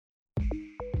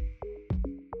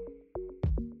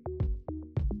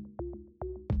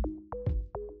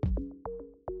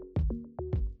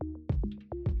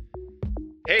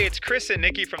Hey, it's Chris and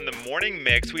Nikki from the Morning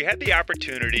Mix. We had the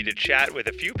opportunity to chat with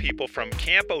a few people from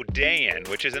Camp Odayin,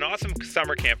 which is an awesome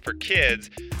summer camp for kids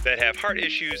that have heart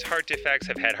issues, heart defects,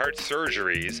 have had heart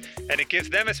surgeries, and it gives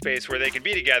them a space where they can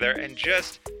be together and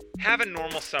just have a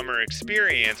normal summer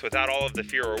experience without all of the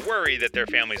fear or worry that their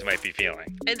families might be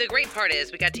feeling. And the great part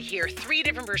is we got to hear 3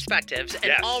 different perspectives, and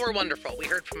Yes. all were wonderful. We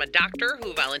heard from a doctor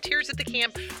who volunteers at the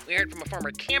camp. We heard from a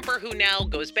former camper who now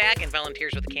goes back and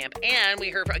volunteers with the camp. And we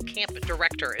heard from a camp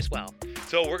director as well.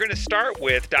 So we're going to start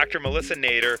with Dr. Melissa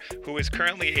Nader, who is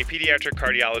currently a pediatric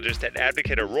cardiologist at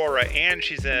Advocate Aurora, and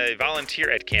she's a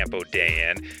volunteer at Camp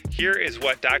Odayin. Here is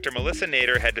what Dr. Melissa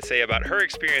Nader had to say about her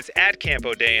experience at Camp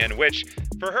Odayin, which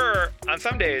for her, on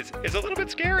some days, is a little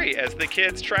bit scary as the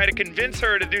kids try to convince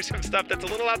her to do some stuff that's a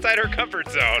little outside her comfort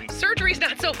zone. Surgery's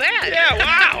not so bad. Yeah,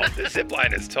 wow. The zip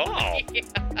line is tall. Yeah.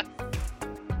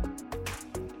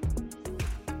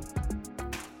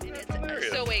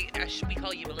 So wait, should we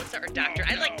call you Melissa or Doctor?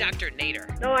 I like Dr.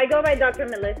 Nader. No, I go by Dr.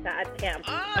 Melissa at camp.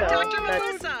 Oh, So Dr.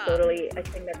 that's Melissa. Totally, I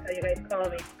think that's how you guys call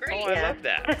me. Great. Oh, I Yeah. love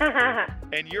that.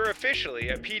 And you're officially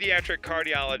a pediatric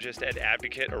cardiologist at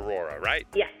Advocate Aurora, right?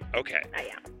 Yes, Okay. I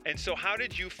am. And so how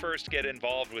did you first get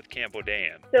involved with Camp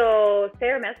Odayin? So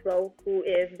Sarah Meslow, who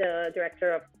is the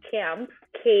director of camp,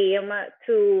 came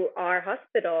to our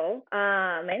hospital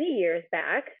many years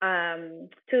back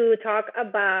to talk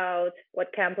about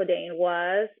what Camp Odayin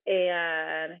was,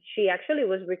 and she actually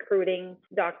was recruiting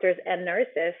doctors and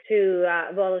nurses to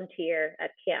volunteer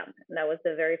at camp. And that was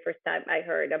the very first time I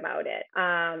heard about it.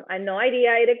 I had no idea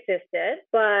it existed,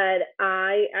 but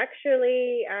I'm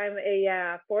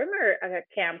a former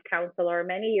camp counselor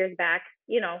many years back.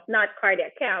 You know, not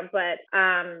cardiac camp, but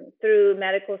through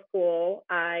medical school,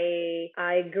 I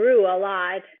grew a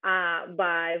lot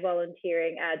by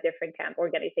volunteering at different camp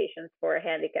organizations for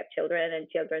handicapped children and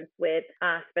children with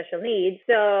special needs.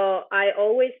 So I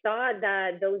always thought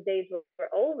that those days were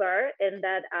over, and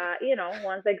that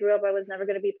once I grew up, I was never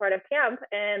going to be part of camp.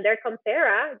 And there comes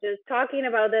Sarah, just talking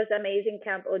about this amazing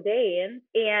Camp Odayin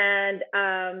and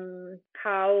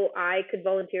how I could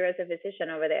volunteer as a physician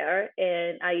over there.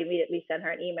 And I immediately sent her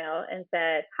an email and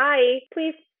said, "Hi,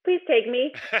 please take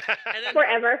me And then,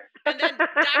 forever." and then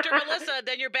Dr. Melissa,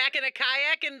 then you're back in a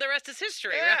kayak and the rest is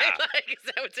history, Yeah. right? Like, is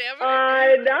that what's happening?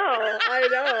 I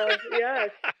know. Yes.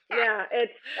 Yeah.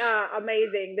 It's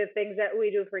amazing the things that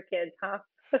we do for kids, huh?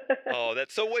 Oh,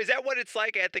 so is that what it's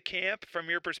like at the camp from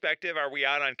your perspective? Are we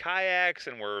out on kayaks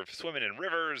and we're swimming in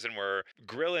rivers and we're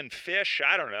grilling fish?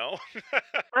 I don't know.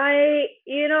 I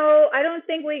don't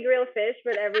think we grill fish,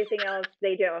 but everything else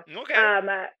they do. Okay.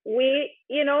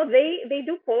 They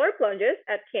do polar plunges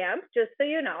at camp, just so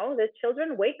you know. The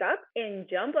children wake up and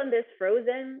jump on this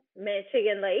frozen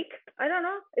Michigan lake. I don't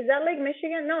know. Is that Lake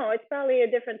Michigan? No, it's probably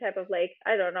a different type of lake.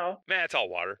 I don't know. Man, it's all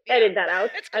water. Yeah. Edit that out.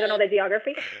 It's I don't know cold. the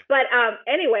geography. But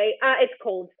anyway, it's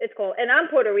cold. It's cold. And I'm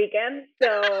Puerto Rican,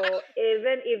 so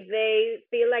even if they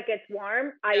feel like it's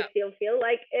warm, I Yeah. still feel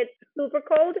like it's super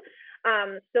cold.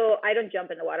 So I don't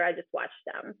jump in the water. I just watch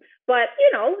them. But,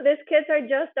 these kids are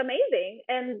just amazing.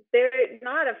 And they're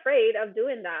not afraid of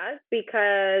doing that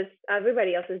because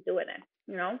everybody else is doing it,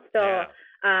 So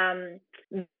Yeah.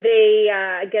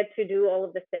 they get to do all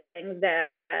of the things that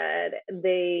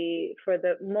they, for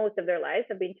the most of their lives,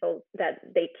 have been told that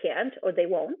they can't or they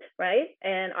won't, right?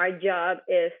 And our job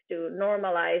is to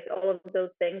normalize all of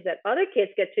those things that other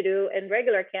kids get to do in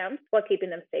regular camps while keeping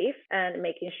them safe and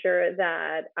making sure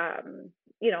that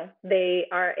they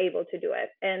are able to do it.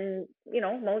 And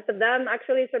most of them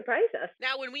actually surprise us.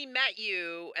 Now, when we met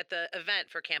you at the event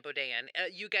for Camp Odayin,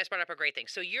 you guys brought up a great thing.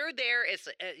 So you're there as,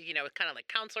 kind of like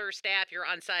counselor staff. You're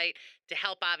on site to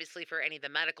help, obviously, for any of the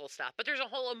medical stuff. But there's a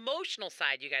whole emotional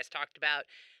side you guys talked about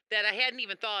that I hadn't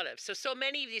even thought of. So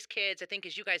many of these kids, I think,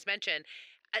 as you guys mentioned,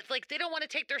 it's like they don't want to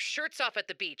take their shirts off at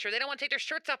the beach, or they don't want to take their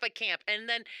shirts off at camp. And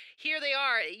then here they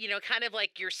are, kind of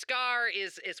like your scar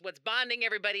is what's bonding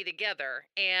everybody together.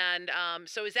 And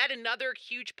so is that another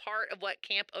huge part of what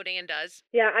Camp Odayin does?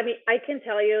 Yeah, I mean, I can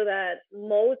tell you that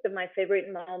most of my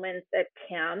favorite moments at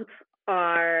camp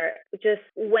are just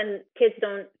when kids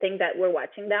don't think that we're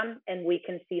watching them and we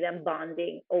can see them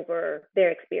bonding over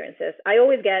their experiences. I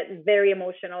always get very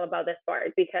emotional about this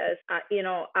part because,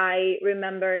 I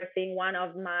remember seeing one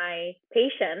of my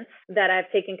patients that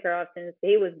I've taken care of since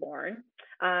he was born.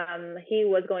 he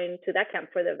was going to that camp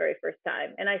for the very first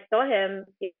time. And I saw him,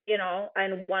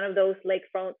 in one of those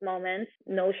lakefront moments,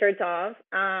 no shirts off,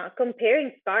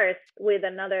 comparing scars with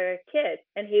another kid.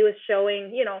 And he was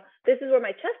showing, this is where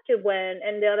my chest tube went.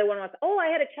 And the other one was, oh, I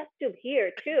had a chest tube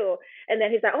here too. And then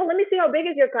he's like, oh, let me see how big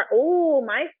is your scar. Oh,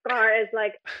 my scar is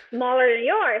like smaller than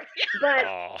yours. But,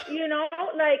 Oh,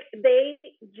 like they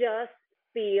just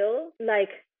feel like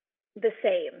the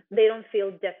same. They don't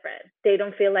feel different. They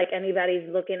don't feel like anybody's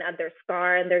looking at their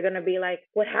scar and they're gonna be like,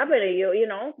 "What happened to you?"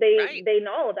 Right. They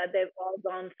know that they've all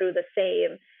gone through the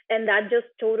same, and that just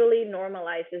totally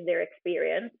normalizes their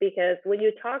experience. Because when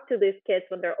you talk to these kids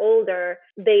when they're older,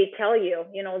 they tell you,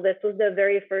 this was the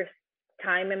very first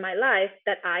time in my life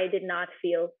that I did not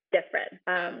feel different.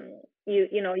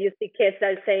 You see kids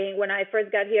that are saying, when I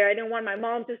first got here, I didn't want my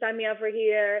mom to sign me up for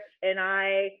here, and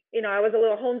I was a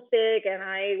little homesick, and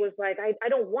I was like, I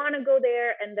don't want to go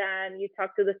there. And then you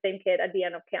talk to the same kid at the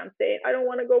end of camp saying, I don't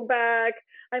want to go back.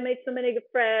 I made so many good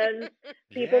friends,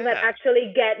 people that yeah.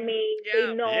 actually get me. They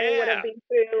Yeah. know what I've Yeah. been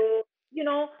through.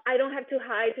 I don't have to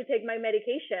hide to take my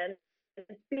medication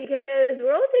because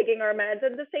we're all taking our meds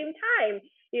at the same time.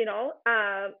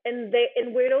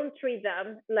 And we don't treat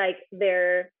them like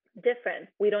they're different.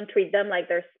 We don't treat them like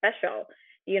they're special.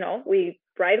 We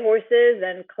ride horses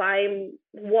and climb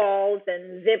walls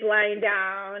and zip line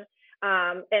down.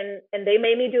 And they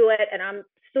made me do it, and I'm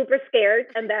super scared.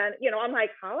 And then, I'm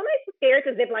like, how am I scared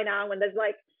to zip line down when there's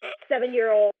like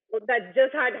 7-year-old that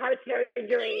just had heart surgery,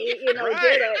 did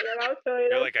Right. it, so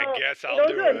You're like, I guess I'll don't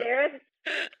do so it. embarrassed.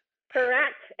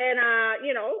 Correct. And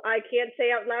I can't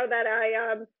say out loud that I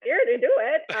am scared to do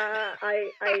it.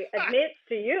 I admit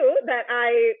to you that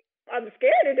I'm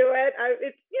scared to do it.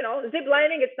 It's zip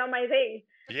lining. It's not my thing.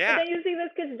 But Yeah. then you see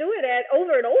those kids doing it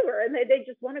over and over, and they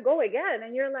just want to go again.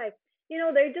 And you're like,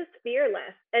 they're just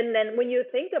fearless. And then when you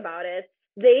think about it,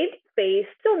 they've faced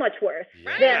so much worse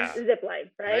Yeah. than zip line,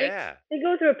 right? Yeah. They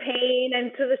go through pain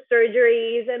and through the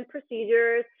surgeries and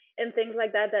procedures and things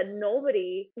like that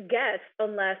nobody gets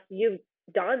unless you've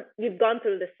gone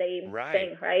through the same Right.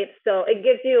 thing, right? So it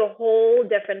gives you a whole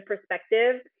different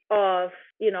perspective of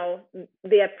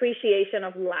the appreciation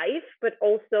of life, but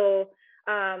also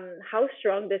how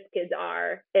strong these kids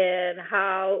are and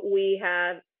how we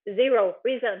have zero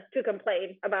reason to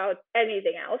complain about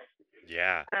anything else,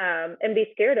 Yeah. and be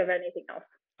scared of anything else.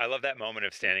 I love that moment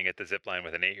of standing at the zip line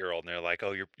with an 8-year-old, and they're like,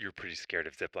 "Oh, you're pretty scared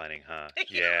of zip lining, huh?"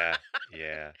 Yeah.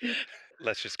 Yeah.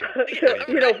 Let's just go. Yeah, What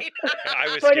do you think? right. I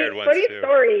was funny scared once funny too.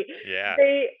 story. Yeah.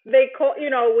 They call,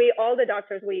 we, all the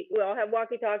doctors, we all have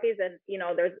walkie talkies, and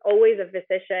there's always a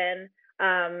physician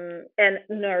and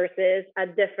nurses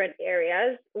at different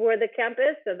areas where the camp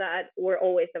is, so that we're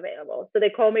always available. So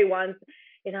they call me once,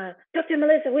 Dr.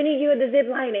 Melissa, we need you at the zip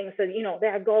lining. So,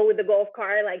 they go with the golf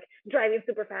car, like driving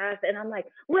super fast. And I'm like,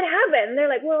 what happened? And they're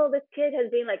like, well, this kid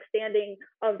has been like standing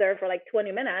up there for like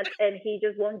 20 minutes and he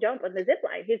just won't jump on the zip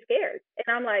line. He's scared.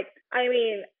 And I'm like, I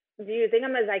mean, do you think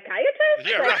I'm a psychiatrist?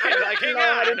 Yeah, Like, right. I Like, don't hang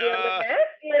know how to on. deal with this.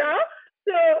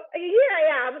 So here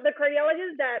I am, the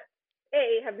cardiologist that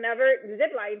A, have never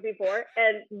zip lined before,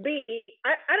 and B,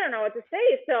 I don't know what to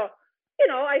say. So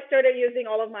I started using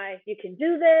all of my, you can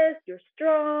do this, you're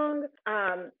strong,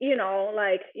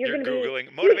 like You're going to be,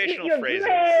 Googling motivational you're phrases.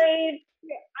 great.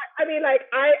 Yeah, I mean, like,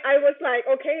 I was like,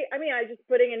 okay, I mean, I just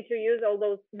putting into use all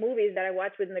those movies that I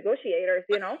watch with negotiators,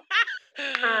 and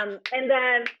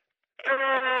then,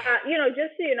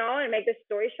 just so you know, and make this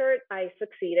story short, I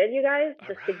succeeded, you guys. All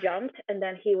This kid right. jumped, and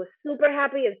then he was super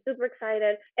happy and super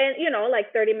excited. And,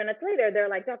 like 30 minutes later, they're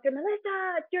like, Dr.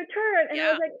 Melissa, it's your turn. And I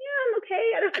Yeah. was like, yeah, I'm okay.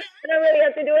 I don't really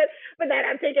have to do it. But then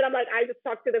I'm like, I just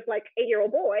talked to this like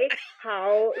 8-year-old boy,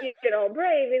 how,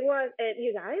 brave he was. And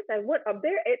you guys, I went up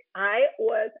there and I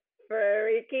was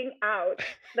freaking out.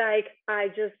 Like, I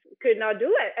just could not do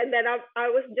it. And then I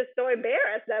was just so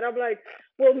embarrassed that I'm like,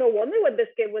 well, no wonder when this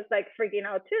kid was like freaking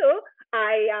out too.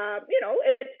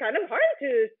 It's kind of hard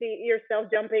to see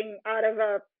yourself jumping out of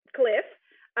a cliff,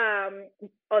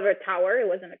 of a tower. It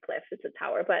wasn't a cliff, it's a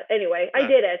tower. But anyway, I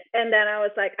did it. And then I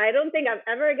was like, I don't think I'm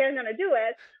ever again going to do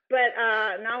it. But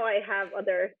now I have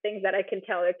other things that I can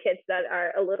tell the kids that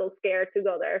are a little scared to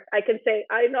go there. I can say,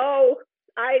 I know.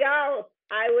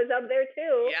 I was up there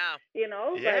too. Yeah.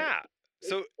 Yeah. But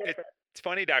So it's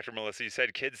funny, Dr. Melissa, you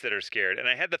said kids that are scared. And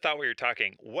I had the thought while you're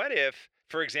talking, what if,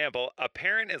 for example, a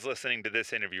parent is listening to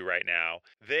this interview right now,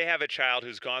 they have a child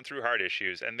who's gone through heart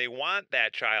issues, and they want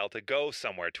that child to go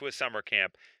somewhere to a summer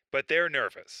camp, but they're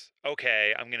nervous.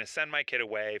 Okay, I'm going to send my kid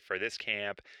away for this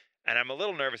camp. and I'm a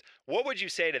little nervous. What would you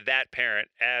say to that parent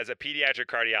as a pediatric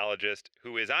cardiologist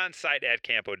who is on site at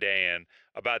Camp Odayin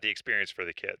about the experience for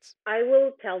the kids? I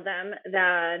will tell them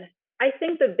that I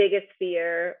think the biggest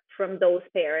fear from those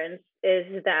parents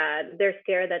is that they're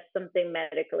scared that something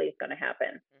medically is going to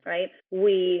happen, right?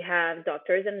 We have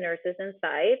doctors and nurses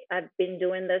inside. I've been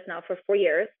doing this now for 4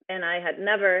 years, and I had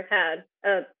never had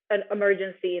an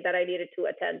emergency that I needed to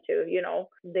attend to.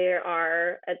 There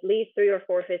are at least 3 or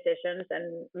 4 physicians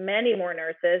and many more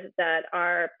nurses that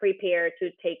are prepared to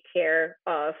take care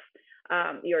of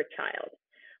your child.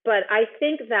 But I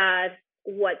think that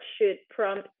what should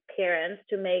prompt parents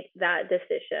to make that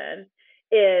decision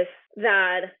is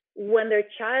that when their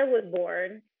child was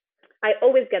born, I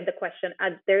always get the question,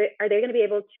 are they going to be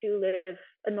able to live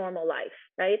a normal life,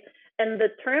 right? And the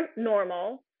term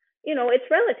normal, it's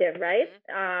relative, right?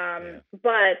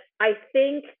 But I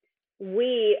think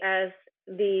we as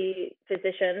the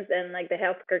physicians and like the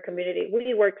healthcare community,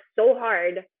 we work so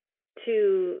hard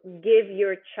to give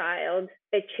your child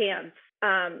a chance.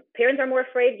 Parents are more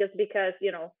afraid just because,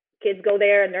 kids go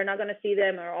there and they're not going to see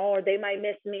them, or they might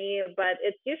miss me, but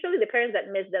it's usually the parents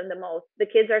that miss them the most. The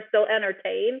kids are so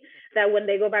entertained that when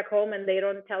they go back home and they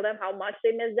don't tell them how much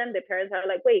they miss them, the parents are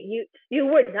like, wait, you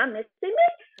were not missing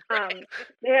me?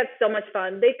 They have so much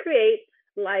fun. They create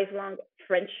lifelong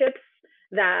friendships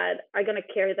that are going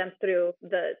to carry them through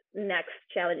the next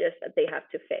challenges that they have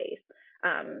to face.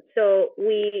 So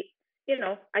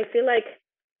I feel like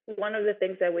one of the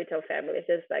things that we tell families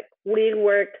is like, we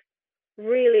work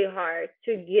really hard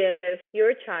to give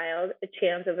your child a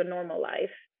chance of a normal life,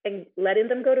 and letting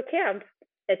them go to camp,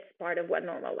 it's part of what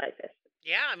normal life is.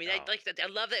 Yeah, I mean, I like that.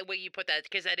 I love that way you put that,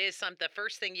 because that is the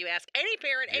first thing you ask any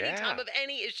parent any time of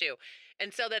any issue.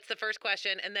 And so that's the first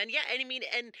question. And then,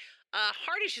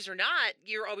 heart issues or not,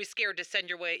 you're always scared to send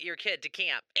your kid to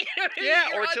camp.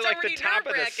 Or to like the top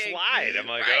of the slide. I'm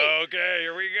like, okay,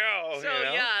 here we go. So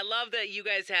I love that you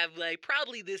guys have like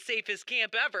probably the safest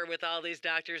camp ever with all these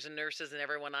doctors and nurses and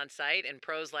everyone on site and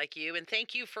pros like you. And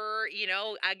thank you for,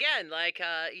 again,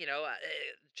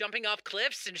 jumping off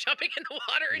cliffs and jumping in the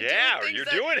water and doing things you're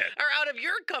that doing it. are out of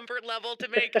your comfort level to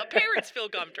make parents feel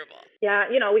comfortable. Yeah,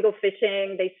 we go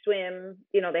fishing, they swim,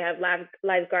 they have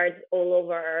lifeguards all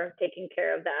over taking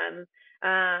care of them.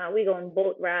 We go on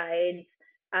boat rides.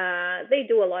 They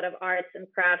do a lot of arts and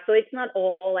crafts, so it's not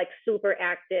all like super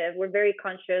active. We're very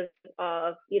conscious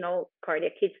of,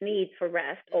 cardiac kids' needs for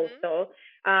rest also.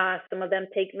 Some of them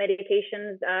take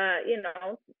medications,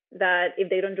 that if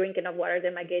they don't drink enough water, they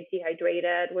might get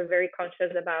dehydrated. We're very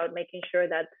conscious about making sure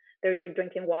that they're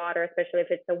drinking water, especially if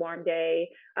it's a warm day.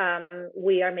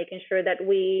 We are making sure that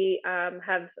we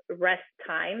have rest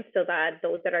time so that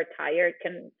those that are tired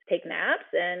can take naps.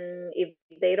 And if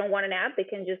they don't want a nap, they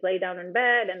can just lay down in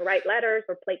bed and write letters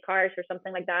or play cards or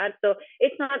something like that. So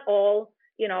it's not all,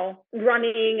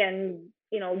 running and,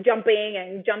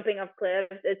 jumping off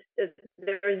cliffs.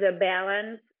 There's a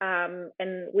balance,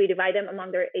 and we divide them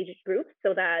among their age groups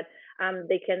so that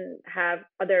they can have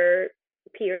other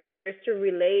peers to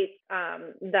relate,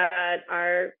 that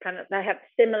are that have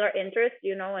similar interests,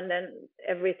 and then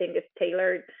everything is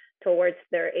tailored towards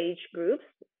their age groups,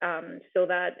 so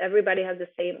that everybody has the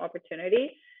same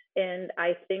opportunity. And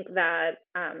I think that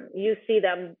you see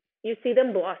them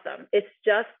blossom. It's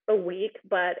just a week,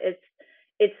 but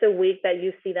it's a week that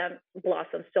you see them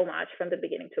blossom so much from the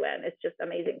beginning to end. It's just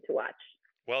amazing to watch.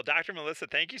 Well, Dr. Melissa,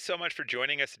 thank you so much for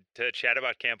joining us to chat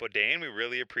about Camp Odayin. We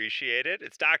really appreciate it.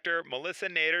 It's Dr. Melissa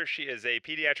Nader. She is a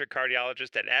pediatric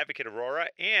cardiologist at Advocate Aurora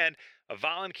and a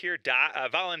volunteer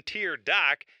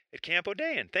doc at Camp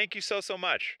Odayin. Thank you so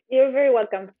much. You're very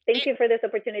welcome. Thank you for this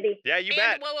opportunity. Yeah, you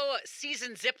bet. Whoa.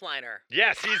 Seasoned zipliner.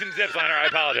 Yeah, seasoned zipliner. I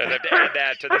apologize. I have to add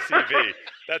that to the CV.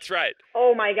 That's right.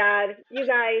 Oh, my God. You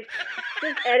guys,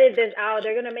 just edit this out.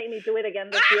 They're going to make me do it again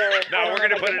this year. No, we're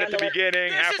going to put it at the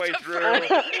beginning, halfway through.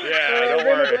 Don't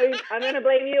worry. I'm going to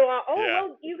blame you all.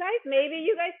 Well, maybe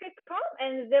you guys could come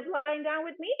and zip line down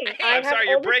with me. I'm sorry,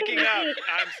 you're breaking up.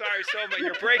 I'm sorry so much.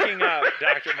 You're breaking up,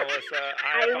 Dr. Melissa.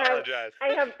 I apologize.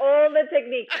 I have all the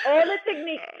techniques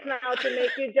now to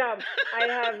make you jump. I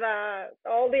have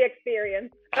all the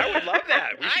experience. I would love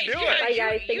that. We should do it. Bye,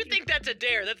 guys. You think that's a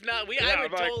dare? That's not. I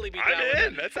would totally be down with I'm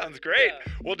in. That sounds great.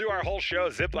 Yeah. We'll do our whole show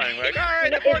ziplining. Like, all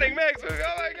right, the morning mix. Oh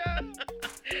my God.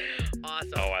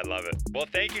 Awesome. Oh, I love it. Well,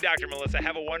 thank you, Dr. Melissa.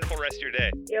 Have a wonderful rest of your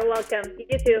day. You're welcome.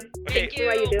 You too. Okay. Thank you.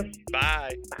 What you do.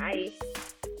 Bye. Bye.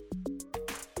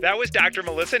 That was Dr.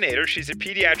 Melissa Nader. She's a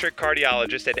pediatric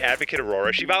cardiologist at Advocate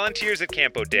Aurora. She volunteers at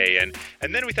Camp Odayin.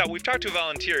 And then we thought, we've talked to a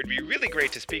volunteer. It'd be really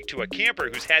great to speak to a camper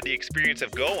who's had the experience of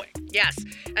going. Yes,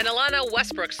 and Alana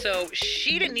Westbrook, so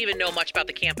she didn't even know much about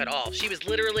the camp at all. She was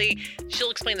literally, she'll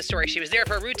explain the story. She was there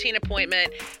for a routine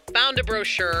appointment, found a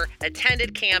brochure,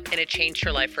 attended camp, and it changed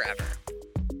her life forever.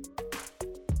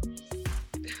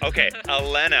 Okay,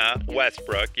 Alana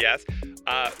Westbrook, yes.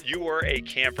 You were a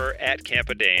camper at Camp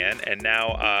Odayin, and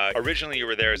now originally you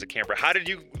were there as a camper. How did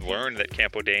you learn that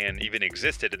Camp Odayin even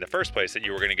existed in the first place, that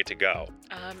you were going to get to go?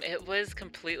 It was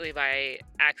completely by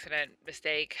accident,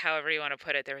 mistake, however you want to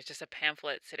put it. There was just a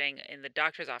pamphlet sitting in the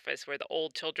doctor's office where the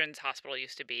old children's hospital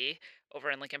used to be over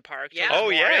in Lincoln Park. Yeah. Oh,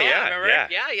 yeah, Remember? yeah.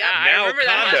 I Now remember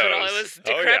that hospital. condos. It was Oh,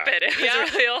 yeah. decrepit. It was Yeah.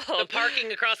 really old. The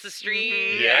parking across the street.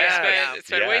 Mhm. Yeah. I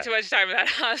spent way Yeah. too much time in that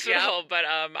hospital. But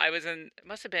I was in, it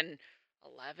must have been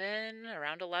 11,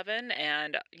 around 11.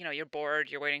 And, you're bored.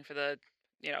 You're waiting for the,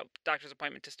 doctor's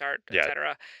appointment to start, Yeah.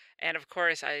 etc. And of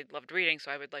course, I loved reading,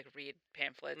 so I would read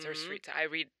pamphlets or Mhm. streets. I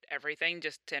read everything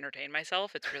just to entertain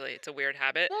myself. It's a weird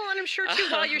habit. Well, and I'm sure too,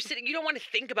 while you're sitting, you don't want to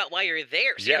think about why you're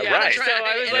there. So Yeah, you're not right. trying So to-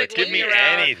 I was and, like, give me looking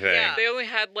around. anything. Yeah. They only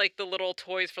had the little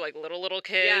toys for little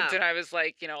kids, Yeah. and I was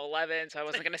 11, so I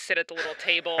wasn't gonna sit at the little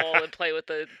table and play with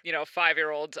the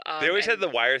 5-year-olds. They always had the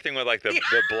wire thing with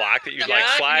the block that you'd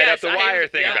Yeah, slide up yes, the I wire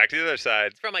have- thing and yeah. back to the other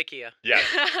side. It's from IKEA. Yes.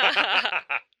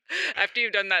 After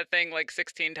you've done that thing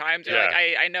 16 times, you're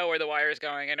Yeah. I know where the wire's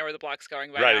going, I know where the block's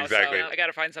going by Right, now, exactly. so I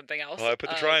gotta find something else. Well, I put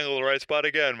the triangle in the right spot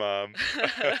again, Mom.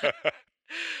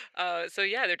 So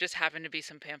yeah, there just happened to be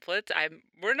some pamphlets.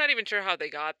 We're not even sure how they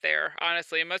got there.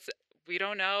 Honestly, we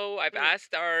don't know. I've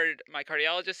asked my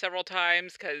cardiologist several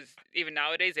times, because even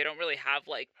nowadays they don't really have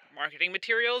marketing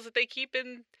materials that they keep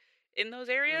in those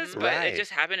areas. But Right. it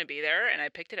just happened to be there, and I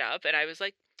picked it up, and I was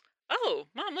like, "Oh,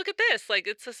 Mom, look at this!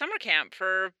 It's a summer camp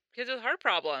for kids with heart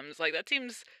problems. That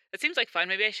seems like fun.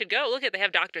 Maybe I should go. Look at, they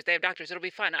have doctors. It'll be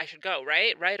fun. I should go.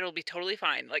 Right? It'll be totally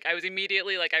fine." I was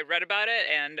immediately I read about it,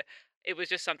 and it was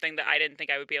just something that I didn't think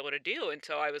I would be able to do. And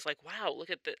so I was like, wow, look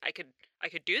at I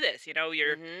could do this. You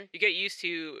get used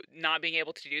to not being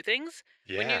able to do things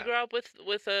when you Yeah. grow up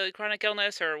with a chronic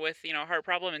illness or with, heart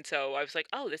problem. And so I was like,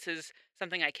 oh, this is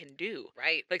something I can do.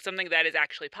 Right. Something that is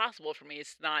actually possible for me.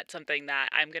 It's not something that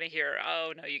I'm going to hear,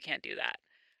 oh, no, you can't do that.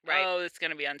 Right. Oh, it's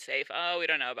going to be unsafe. Oh, we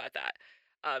don't know about that.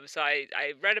 So I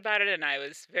read about it, and I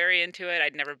was very into it.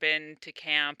 I'd never been to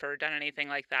camp or done anything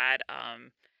like that.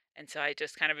 And so I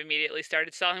just kind of immediately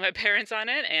started selling my parents on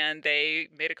it, and they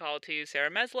made a call to Sarah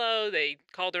Meslow. They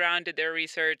called around, did their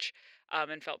research,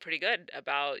 and felt pretty good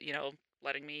about,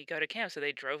 letting me go to camp. So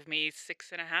they drove me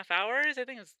 6.5 hours. I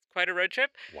think it was quite a road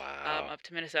trip, Wow. up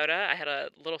to Minnesota. I had a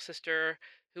little sister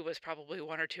who was probably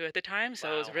 1 or 2 at the time,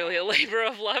 so it was Wow. really a labor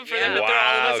of love for Yeah. them to throw all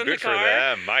of Wow, us in the good for car.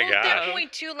 them. My Well, at that gosh.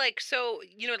 point too, so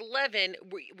at 11,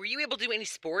 were you able to do any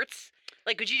sports?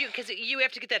 Could you do, because you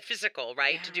have to get that physical,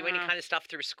 right, to do any Yeah. kind of stuff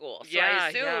through school. So Yeah, I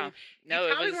assume yeah. No, you it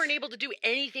probably was- weren't able to do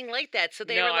anything like that. So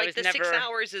they No, were I was the 6 never-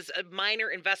 hours is a minor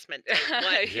investment.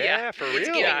 What Yeah, for it's real.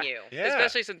 giving Yeah. you. Yeah.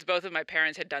 Especially since both of my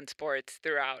parents had done sports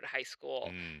throughout high school.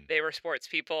 Mm. They were sports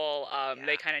people. Yeah.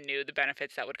 They kind of knew the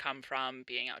benefits that would come from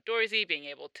being outdoorsy, being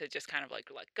able to just kind of let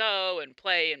go and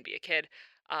play and be a kid.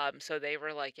 So they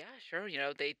were like, yeah, sure.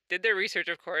 They did their research,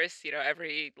 of course.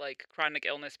 Every chronic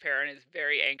illness parent is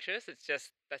very anxious. That's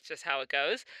just how it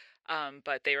goes.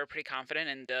 But they were pretty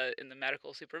confident in the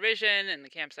medical supervision and the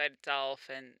campsite itself,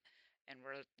 and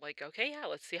we're like, okay, yeah,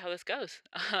 let's see how this goes.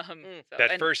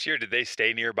 That first year, did they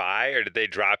stay nearby, or did they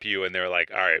drop you and they're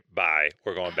like, all right, bye,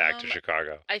 we're going back to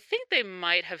Chicago? I think they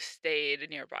might have stayed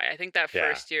nearby. I think that Yeah.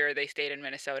 first year they stayed in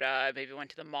Minnesota, maybe went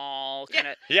to the mall, Yeah. kind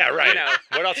of. Yeah, right. know.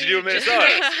 What else do you do in Just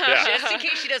Minnesota? in case. Yeah. Just in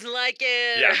case she doesn't like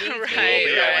it. Yeah. or needs Right, to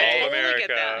We'll be at I Mall of totally get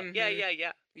that. America. Yeah, Mhm. yeah,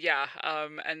 yeah. Yeah,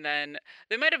 and then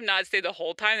they might have not stayed the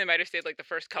whole time. They might have stayed the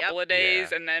first couple of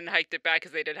days Yeah. and then hiked it back,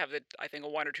 because they did have I think a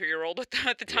 1 or 2-year-old with them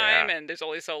at the time, Yeah. and there's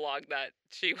only so long that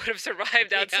she would have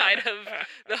survived outside of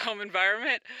the home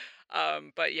environment.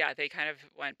 But yeah, they kind of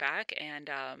went back, and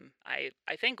I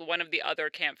think one of the other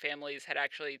camp families had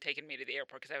actually taken me to the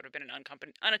airport, because I would have been an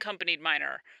unaccompanied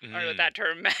minor. I don't know what that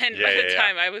term meant Yeah, by yeah, the yeah.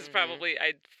 time I was Mhm.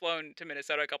 I'd flown to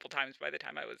Minnesota a couple times by the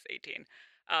time I was 18.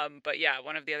 But yeah,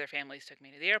 one of the other families took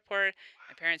me to the airport.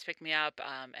 My parents picked me up,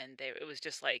 and it was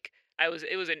just I was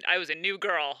a new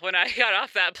girl when I got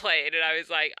off that plane, and I was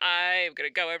like, I'm gonna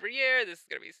go every year. This is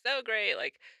gonna be so great.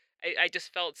 I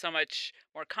just felt so much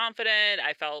more confident.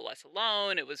 I felt less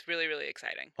alone. It was really, really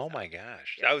exciting. Oh So, my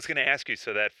gosh. yeah. I was going to ask you,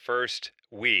 so that first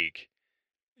week,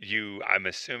 I'm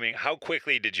assuming, how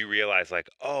quickly did you realize,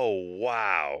 oh,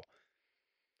 wow,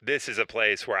 this is a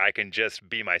place where I can just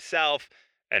be myself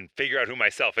and figure out who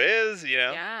myself is,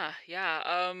 Yeah,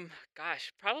 yeah.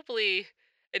 Gosh, probably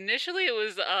initially it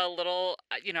was a little,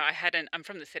 I hadn't, I'm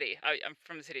from the city. I'm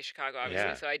from the city of Chicago, obviously.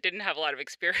 Yeah. So I didn't have a lot of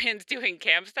experience doing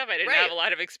camp stuff. I didn't Right. have a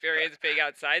lot of experience being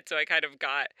outside. So I kind of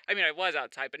I was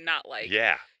outside, but not like,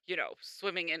 Yeah.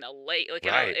 swimming in a lake, like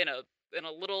Right. in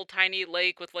a little tiny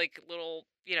lake with like little,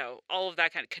 all of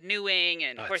that kind of canoeing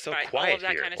and Oh, it's so horseback, all quiet of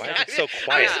that here. kind of Why is stuff. it so I was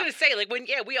quiet? gonna say, like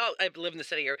I live in the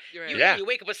city, or You're you, right. Yeah. you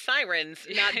wake up with sirens,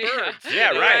 not birds. Yeah,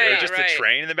 you know? right. Or Right, just right. a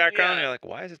train in the background. Yeah. And you're like,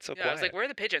 why is it so Yeah, I quiet? was like, where are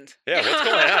the pigeons? Yeah, what's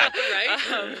going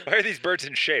on? Right? Why are these birds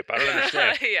in shape? I don't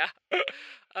understand. Yeah.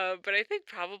 But I think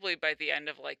probably by the end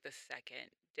of like the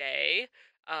second day,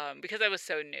 because I was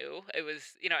so new, it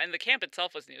was, and the camp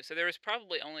itself was new. So there was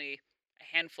probably only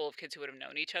a handful of kids who would have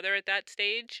known each other at that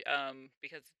stage,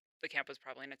 because the camp was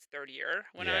probably in its third year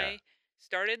when Yeah. I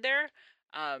started there.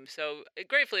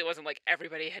 Gratefully, it wasn't like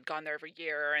everybody had gone there every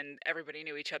year and everybody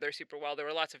knew each other super well. There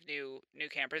were lots of new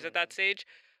campers at that stage.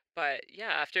 But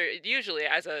yeah, after usually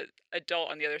as a adult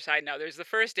on the other side now, there's the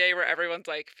first day where everyone's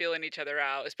like feeling each other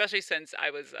out, especially since I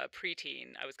was a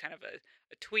preteen. I was kind of a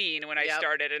tween when I Yep.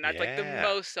 started, and that's like the Yeah.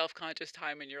 most self-conscious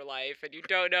time in your life, and you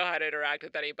don't know how to interact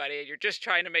with anybody, and you're just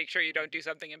trying to make sure you don't do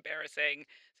something embarrassing.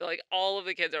 So like all of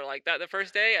the kids are like that the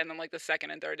first day, and then like the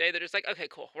second and third day, they're just like, okay,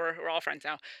 cool, we're all friends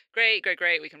now. Great, great,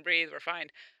 great. We can breathe. We're fine.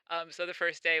 So the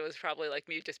first day was probably like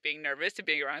me just being nervous to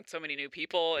being around so many new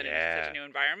people and in such Yeah. a new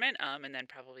environment. And then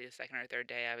probably the second or third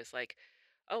day, I was like,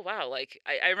 oh wow, like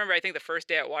I remember I think the first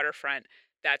day at Waterfront,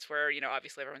 that's where,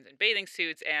 obviously everyone's in bathing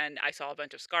suits and I saw a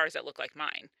bunch of scars that looked like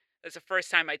mine. That's the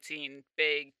first time I'd seen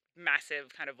big,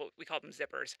 massive kind of what we call them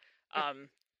zippers.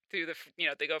 Through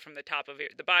they go from the top of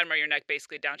the bottom of your neck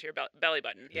basically down to your belly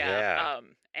button. Yeah.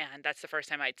 And that's the first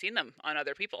time I'd seen them on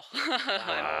other people.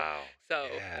 Wow. So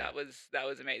Yeah. that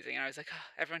was amazing, and I was like, oh,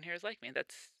 everyone here is like me.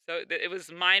 It was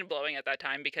mind blowing at that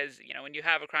time because when you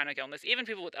have a chronic illness, even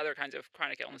people with other kinds of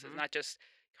chronic illnesses, Mhm. not just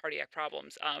cardiac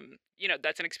problems,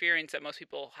 that's an experience that most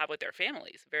people have with their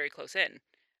families, very close in,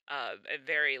 a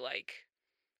very like,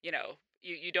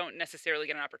 you don't necessarily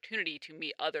get an opportunity to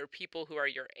meet other people who are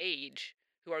your age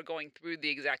who are going through the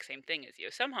exact same thing as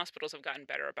you. Some hospitals have gotten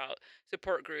better about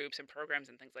support groups and programs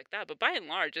and things like that, but by and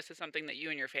large, this is something that you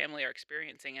and your family are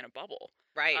experiencing in a bubble.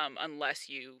 Right. Unless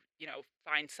you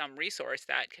find some resource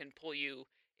that can pull you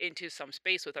into some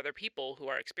space with other people who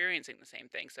are experiencing the same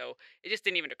thing. So it just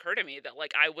didn't even occur to me that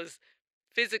like I was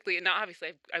physically, now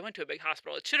obviously I went to a big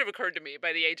hospital. It should have occurred to me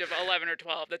by the age of 11 or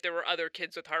 12 that there were other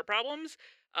kids with heart problems,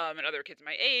 and other kids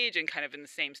my age and kind of in the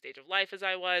same stage of life as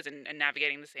I was, and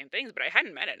navigating the same things, but I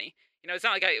hadn't met any. It's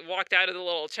not like I walked out of the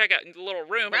little checkout in the little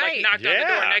room and like Right. knocked on the door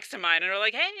Yeah. next to mine and were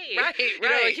like, hey. Right, Like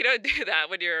right. you don't do that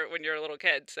when you're a little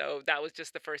kid. So that was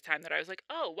just the first time that I was like,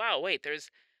 oh wow, wait, there's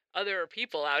other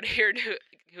people out here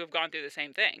who have gone through the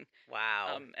same thing.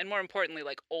 Wow. And more importantly,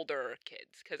 like older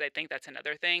kids, because I think that's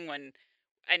another thing when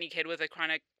any kid with a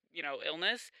chronic,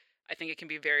 illness, I think it can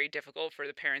be very difficult for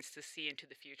the parents to see into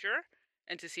the future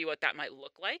and to see what that might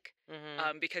look like,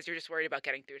 Mhm. because you're just worried about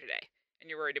getting through today, and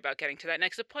you're worried about getting to that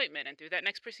next appointment and through that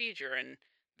next procedure and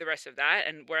the rest of that.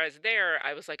 And whereas there,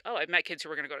 I was like, oh, I've met kids who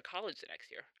were going to go to college the next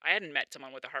year. I hadn't met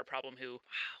someone with a heart problem who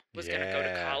was going to go to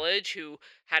Yeah. college, who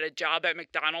had a job at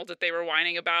McDonald's that they were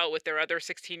whining about with their other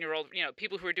 16-year-old,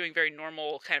 people who were doing very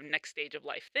normal kind of next stage of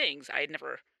life things. I had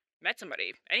never met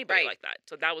anybody Right. like that.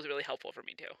 So that was really helpful for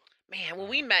me too. Man, when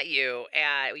we met you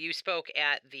spoke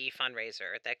at the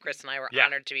fundraiser that Chris and I were Yeah.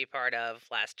 honored to be part of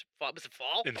last fall. Was it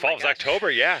fall? In Oh fall, my it was gosh. October,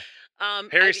 yeah. I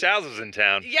Harry mean- Styles was in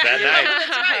town Yeah, that night. that's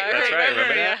right. That's right.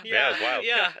 Remember that? Yeah. Yeah, it was wild.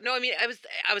 Yeah. No, I mean, I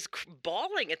was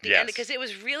bawling at the end Yes. because it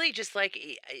was really just like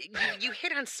you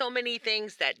hit on so many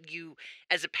things that you,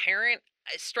 as a parent,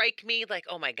 strike me like,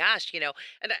 oh my gosh, And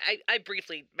I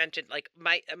briefly mentioned like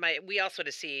my we also had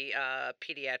to see a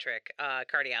pediatric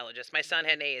cardiologist. My son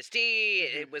had an ASD.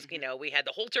 It was we had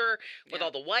the Holter with Yeah.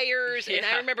 all the wires, and I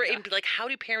Yeah, remember yeah. it'd be like, how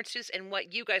do parents do this? And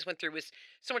what you guys went through was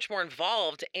so much more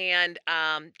involved, and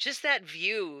just that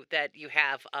view that you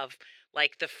have of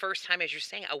like the first time, as you're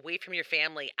saying, away from your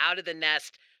family, out of the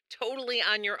nest, totally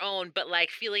on your own, but like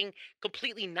feeling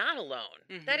completely not alone.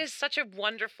 That Mhm. is such a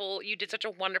wonderful, you did such a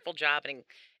wonderful job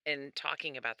in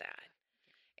talking about that.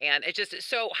 And it just,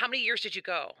 so how many years did you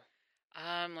go?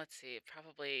 Let's see,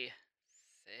 probably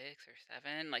 6 or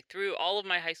 7, like through all of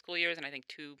my high school years, and I think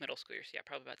 2 middle school years. Yeah,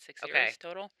 probably about 6 Okay. years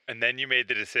total. And then you made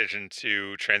the decision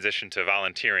to transition to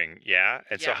volunteering, yeah?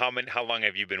 And so Yeah. how long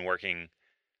have you been working?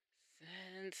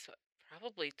 Since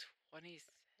probably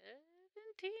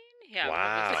 2017. Yeah,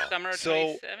 probably Wow. summer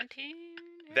So 2017.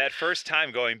 that first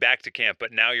time going back to camp,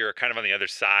 but now you're kind of on the other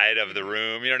side of the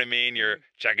room. You know what I mean? You're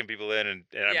checking people in, and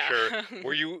I'm sure.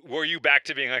 Were you back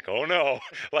to being like, oh no,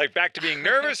 like back to being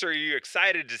nervous, or are you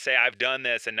excited to say I've done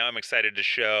this, and now I'm excited to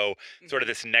show sort of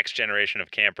this next generation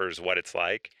of campers what it's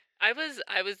like? I was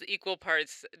equal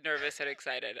parts nervous and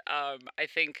excited. I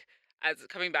think as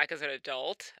coming back as an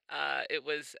adult, I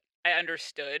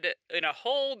understood in a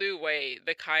whole new way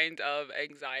the kind of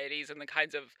anxieties and the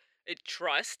kinds of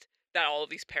trust that all of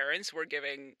these parents were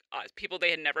giving us, people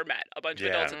they had never met, a bunch of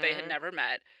adults that they had never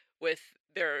met, with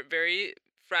their very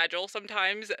fragile,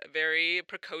 sometimes very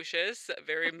precocious,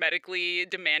 very medically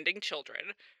demanding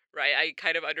children. Right, I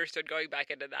kind of understood going back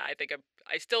into that. I think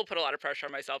I still put a lot of pressure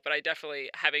on myself, but I definitely,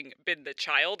 having been the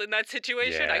child in that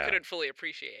situation, I couldn't fully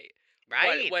appreciate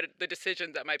what the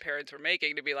decisions that my parents were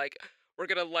making to be like, we're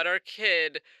gonna let our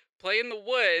kid play in the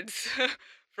woods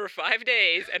for 5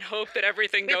 days and hope that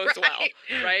everything goes well.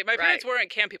 Right? My parents weren't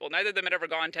camp people. Neither of them had ever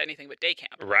gone to anything but day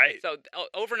camp. Right. So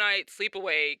overnight,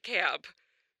 sleepaway camp,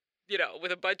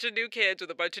 with a bunch of new kids,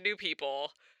 with a bunch of new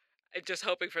people, and just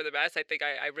hoping for the best. I think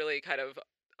I really kind of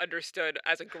understood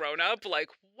as a grown-up, like,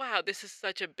 wow, this is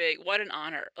such a what an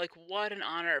honor. Like, what an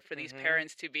honor for these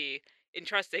parents to be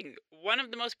entrusting one of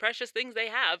the most precious things they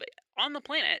have on the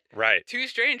planet to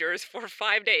strangers for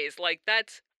 5 days. Like,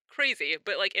 that's crazy,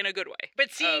 but like in a good way.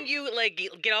 But seeing you like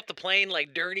get off the plane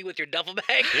like dirty with your duffel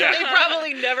bag, they've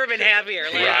probably never been happier.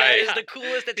 Like that is the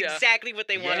coolest. That's exactly what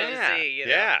they wanted to see. You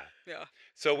know? Yeah.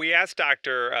 So we asked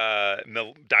Dr.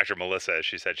 Melissa, as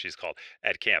she said she's called,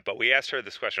 at camp, but we asked her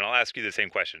this question. I'll ask you the same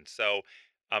question. So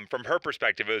from her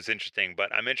perspective, it was interesting,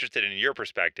 but I'm interested in your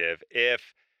perspective.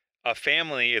 If a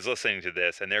family is listening to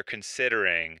this and they're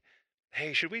considering,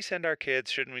 hey, should we send our kids?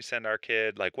 Shouldn't we send our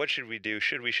kid? Like, what should we do?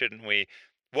 Should we, shouldn't we?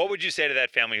 What would you say to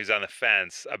that family who's on the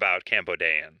fence about Camp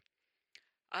Odayin?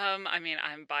 I mean,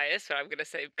 I'm biased, but I'm gonna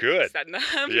say good. Send them.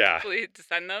 Please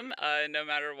send them. No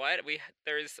matter what,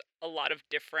 there's a lot of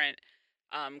different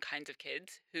kinds of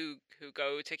kids who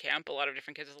go to camp. A lot of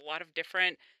different kids. There's a lot of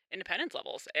different independence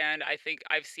levels, and I think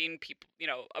I've seen people,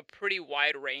 a pretty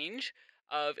wide range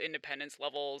of independence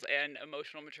levels and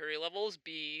emotional maturity levels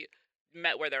be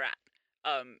met where they're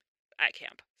at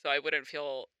camp. So I wouldn't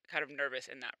feel kind of nervous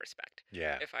in that respect.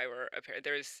 Yeah. If I were a parent,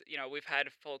 there's, we've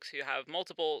had folks who have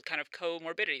multiple kind of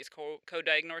comorbidities,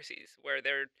 co-diagnoses, where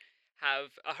they have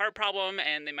a heart problem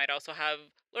and they might also have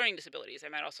learning disabilities. They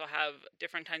might also have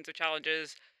different kinds of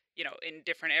challenges, in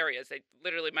different areas. They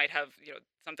literally might have,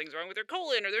 something's wrong with their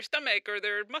colon or their stomach or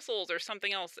their muscles or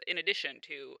something else in addition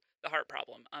to the heart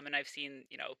problem. And I've seen,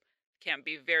 camp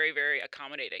be very, very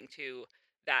accommodating to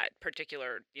that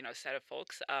particular, set of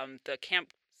folks. The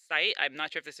camp site, I'm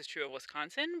not sure if this is true of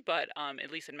Wisconsin, but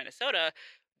at least in Minnesota,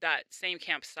 that same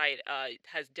campsite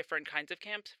has different kinds of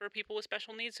camps for people with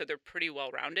special needs. So they're pretty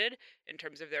well-rounded in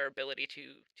terms of their ability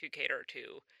to cater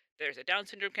to. There's a Down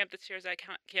syndrome camp that shares that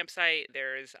campsite.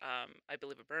 There's, I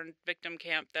believe, a burn victim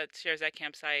camp that shares that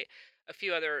campsite. A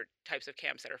few other types of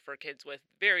camps that are for kids with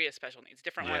various special needs,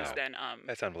 different ones than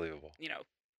that's unbelievable.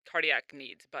 Cardiac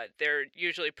needs, but they're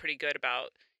usually pretty good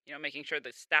about making sure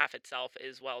the staff itself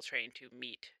is well trained to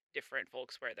meet different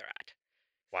folks where they're at.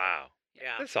 Wow.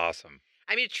 Yeah, that's awesome.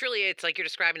 I mean, truly, it's like you're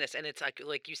describing this, and it's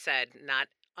like you said, not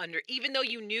even though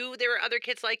you knew there were other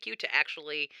kids like you, to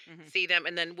actually see them,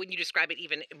 and then when you describe it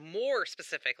even more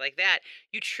specific like that,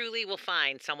 you truly will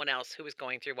find someone else who is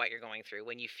going through what you're going through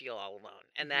when you feel all alone,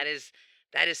 and that is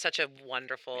such a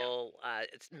wonderful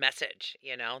message,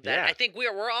 that I think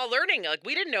we're all learning. Like,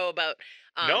 we didn't know about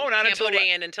not Camp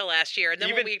Odayin until last year, and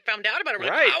then when we found out about it, we're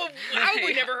like, how have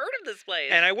we never heard of this place?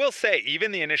 And I will say,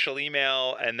 even the initial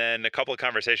email and then a couple of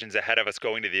conversations ahead of us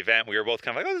going to the event, we were both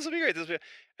kind of like, oh, this will be great.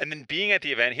 And then being at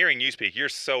the event, hearing you speak, you're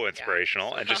so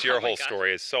inspirational, and just your whole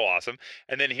story is so awesome.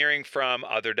 And then hearing from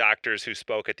other doctors who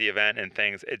spoke at the event and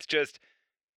things, it's just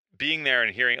being there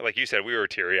and hearing, like you said, we were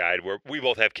teary-eyed. We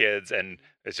both have kids, and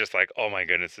it's just like, oh my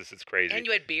goodness, this is crazy. And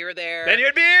you had beer there. Then you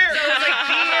had beer. So it was like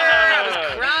beer. I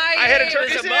was crying. I had a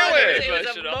turkey sandwich. It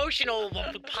was emotional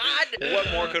pod.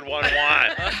 What more could one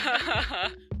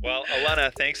want? Well,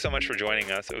 Elena, thanks so much for joining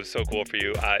us. It was so cool for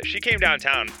you. She came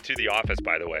downtown to the office,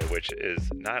 by the way, which is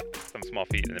not some small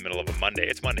feat in the middle of a Monday.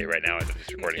 It's Monday right now as of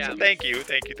this recording. So thank you.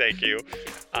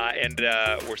 And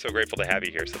we're so grateful to have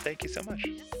you here. So thank you so much.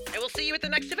 And we'll see you at the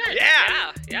next event.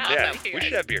 Yeah. We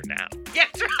should have beer now. Yeah,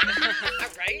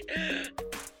 right.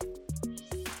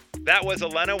 That was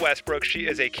Elena Westbrook. She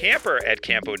is a camper at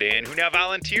Camp Odayin who now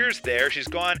volunteers there. She's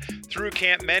gone through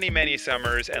camp many, many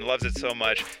summers and loves it so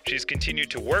much. She's continued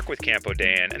to work with Camp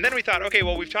Odayin. And then we thought, okay,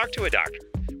 well, we've talked to a doctor.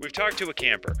 We've talked to a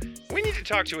camper. We need to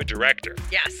talk to a director.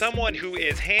 Yes. Someone who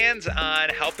is hands-on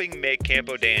helping make Camp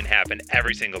Odayin happen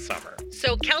every single summer.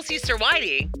 So Kelsey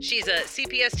Serwadi, she's a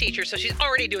CPS teacher, so she's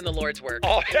already doing the Lord's work.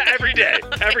 Oh, every day.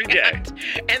 Every day.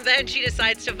 And then she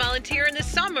decides to volunteer in the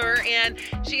summer, and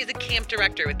she is a camp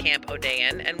director with Camp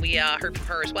Odayin, and we heard from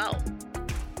her as well.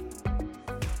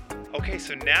 Okay,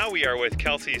 so now we are with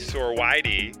Kelsey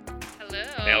Serwadi.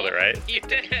 Hello. Nailed it, right? You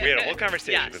did. We had a whole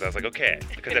conversation Yes. because I was like, okay.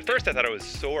 Because at first I thought it was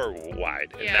sore wide,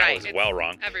 and Yeah, that right. was It's- well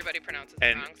wrong. Everybody pronounces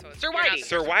And it wrong. So it's Serwadi.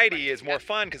 Serwadi is more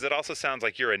fun because it also sounds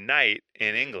like you're a knight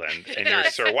in England, and you're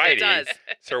does. It Serwadi. does.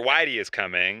 Serwadi is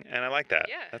coming, and I like that.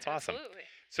 Yeah, That's awesome. Absolutely.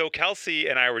 So Kelsey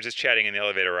and I were just chatting in the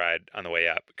elevator ride on the way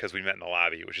up because we met in the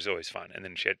lobby, which is always fun. And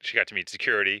then she got to meet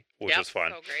security, which Yep. was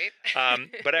fun. So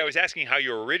great. But I was asking how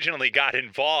you originally got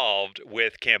involved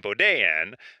with Camp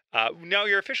Odayin. Now,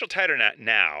 your official title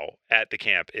now at the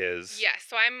camp is... Yes,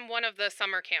 so I'm one of the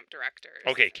summer camp directors.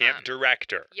 Okay, camp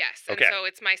director. Yes, and Okay. so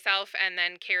it's myself and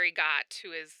then Carrie Gott,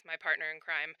 who is my partner in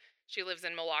crime. She lives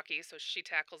in Milwaukee, so she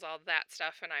tackles all that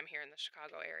stuff, and I'm here in the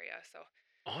Chicago area. So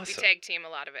we Awesome. tag team a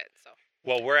lot of it. So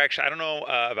Well, we're actually, I don't know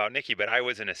about Nikki, but I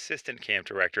was an assistant camp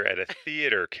director at a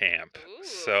theater camp. Ooh,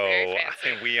 So very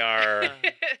fancy. we are,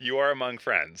 you are among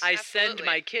friends. I send Absolutely.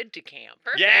 my kid to camp.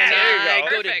 Perfect. Yeah, And there you I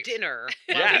go. go to Perfect. dinner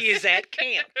while Yes. he is at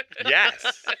camp.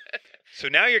 Yes. So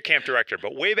now you're camp director,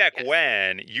 but way back Yes.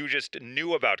 when, you just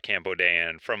knew about Camp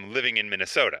Odayin from living in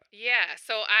Minnesota. Yeah,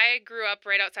 so I grew up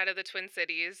right outside of the Twin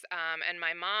Cities, and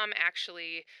my mom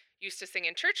actually used to sing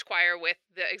in church choir with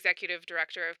the executive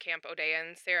director of Camp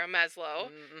Odayin, Sarah Meslow.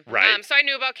 Mm-hmm. Right. So I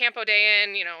knew about Camp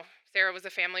Odayin. You know, Sarah was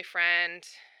a family friend.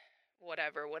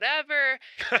 Whatever.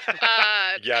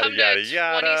 Yada, Come yada, to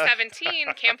yada.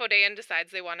 2017, Camp Odayin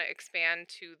decides they want to expand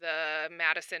to the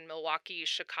Madison, Milwaukee,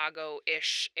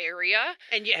 Chicago-ish area.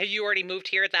 And have you already moved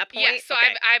here at that point? Yeah, so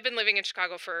Okay. I've been living in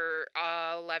Chicago for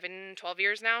 11, 12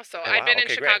 years now. So Oh, I'd wow. been in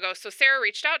Okay, great. Chicago. So Sarah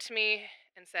reached out to me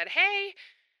and said, hey,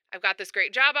 I've got this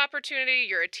great job opportunity.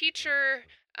 You're a teacher.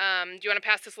 Do you want to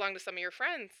pass this along to some of your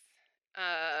friends?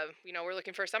 We're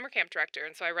looking for a summer camp director.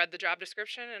 And so I read the job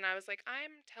description and I was like,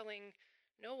 I'm telling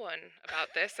no one about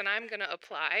this and I'm going to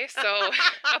apply. So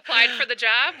applied for the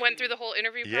job, went through the whole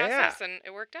interview Yeah. process and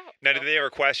it worked out. Now, So- did they ever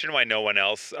question why no one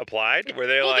else applied? Were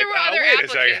they well, like, there were oh, other wait a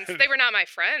applicants. second? They were not my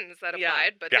friends that Yeah.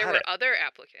 applied, but Got there were it. other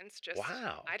applicants. Just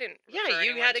Wow. I didn't. Yeah, refer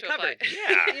you anyone had it to apply. covered.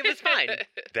 Yeah. It was fine.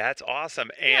 That's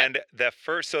awesome. Yeah. And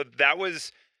so that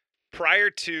was prior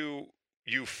to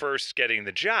you first getting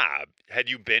the job. Had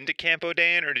you been to Camp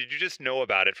Odayin, or did you just know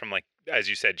about it from, like, as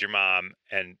you said, your mom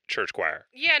and church choir?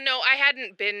 Yeah, no, I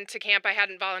hadn't been to camp. I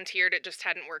hadn't volunteered. It just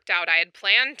hadn't worked out. I had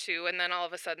planned to, and then all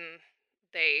of a sudden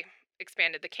they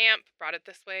expanded the camp, brought it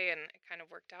this way, and it kind of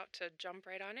worked out to jump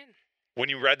right on in. When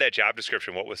you read that job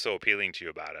description, what was so appealing to you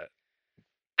about it?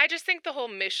 I just think the whole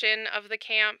mission of the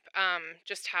camp,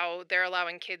 just how they're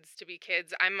allowing kids to be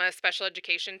kids. I'm a special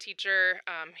education teacher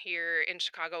here in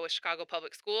Chicago with Chicago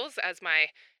Public Schools as my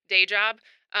day job,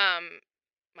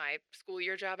 my school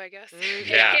year job, I guess.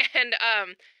 Yeah. And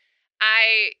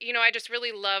I just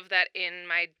really love that in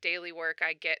my daily work,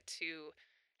 I get to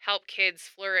help kids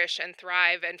flourish and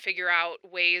thrive and figure out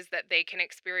ways that they can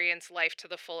experience life to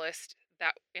the fullest,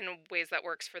 that in ways that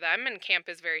works for them. And camp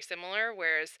is very similar,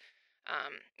 whereas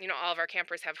all of our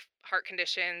campers have heart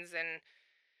conditions and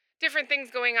different things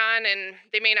going on, and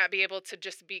they may not be able to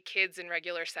just be kids in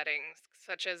regular settings,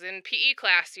 such as in PE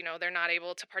class. They're not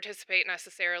able to participate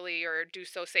necessarily or do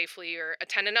so safely or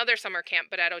attend another summer camp,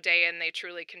 but at Odayin, they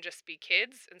truly can just be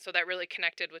kids. And so that really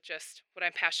connected with just what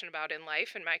I'm passionate about in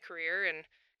life and my career, and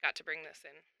got to bring this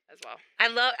in as well.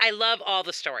 I love all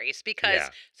the stories because Yeah.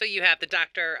 so you have the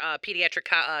doctor, pediatric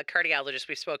cardiologist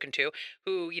we've spoken to,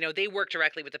 who they work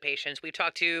directly with the patients. We've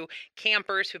talked to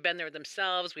campers who've been there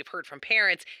themselves. We've heard from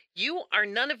parents. You are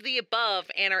none of the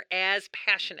above and are as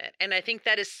passionate, and I think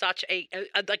that is such a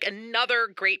like another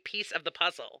great piece of the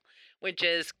puzzle, which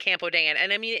is Camp Odayin.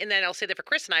 And I mean, and then I'll say that for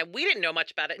Chris and I, we didn't know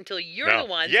much about it until you're No. the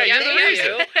one. Yeah, so you're the thank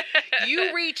reason.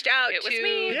 you reached out It was to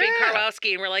me. Big Yeah.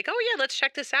 Karwowski and we're like, oh yeah, let's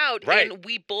check this out. Right. And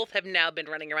we both have now been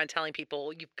running around telling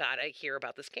people, you've got to hear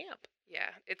about this camp. Yeah,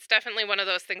 it's definitely one of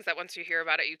those things that once you hear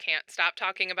about it, you can't stop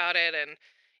talking about it. And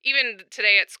even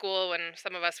today at school, when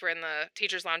some of us were in the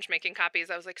teacher's lounge making copies,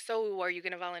 I was like, so are you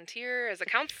going to volunteer as a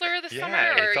counselor this Yeah, summer?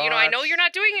 any Or, I know thoughts? you're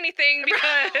not doing anything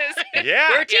because... Yeah.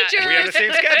 We're Yeah. teachers. We have the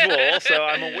same schedule, so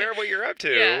I'm aware of what you're up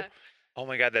to. Yeah. Oh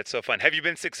my God, that's so fun. Have you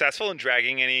been successful in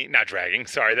not dragging,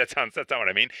 sorry, that's not what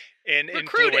I mean. In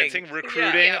Recruiting.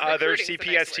 recruiting Yeah, other recruiting's the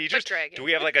CPS nice word, teachers? but dragging. Do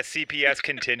we have like a CPS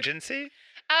contingency?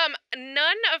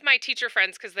 None of my teacher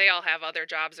friends, because they all have other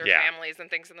jobs or Yeah. families and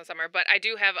things in the summer, but I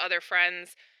do have other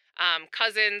friends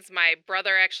Cousins. My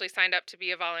brother actually signed up to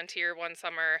be a volunteer one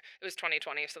summer. It was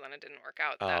 2020, so then it didn't work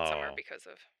out that summer Oh, because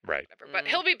of right. whatever.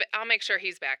 But I'll make sure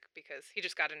he's back because he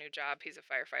just got a new job. He's a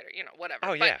firefighter, whatever.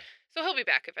 Oh, But yeah. so he'll be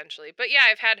back eventually. But yeah,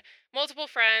 I've had multiple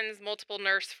friends, multiple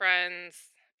nurse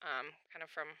friends, kind of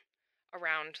from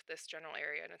around this general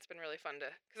area, and it's been really fun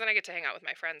because then I get to hang out with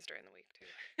my friends during the week too.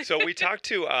 So we talked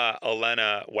to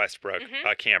Elena Westbrook,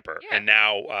 a camper, Yeah. and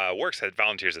now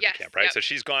volunteers at Yes, the camp, right? yep. So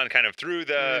she's gone kind of through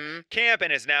the camp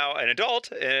and is now an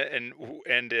adult and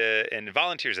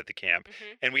volunteers at the camp.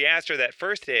 And we asked her that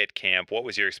first day at camp, what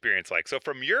was your experience like? So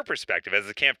from your perspective as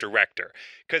the camp director,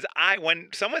 because when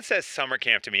someone says summer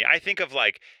camp to me, I think of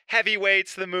like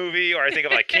Heavyweights, the movie, or I think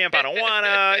of like Camp on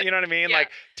Awana, you know what I mean? Yeah.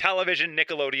 Like television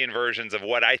Nickelodeon versions of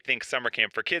what I think summer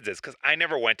camp for kids is, because I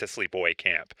never went to sleepaway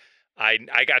camp.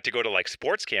 I got to go to like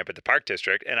sports camp at the Park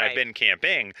District, and I've been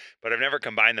camping, but I've never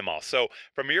combined them all. So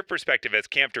from your perspective as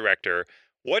camp director,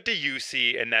 what do you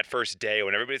see in that first day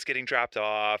when everybody's getting dropped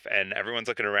off and everyone's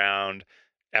looking around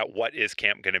at what is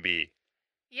camp going to be?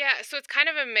 Yeah, so it's kind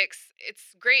of a mix.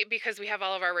 It's great because we have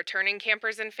all of our returning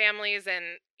campers and families,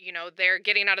 and they're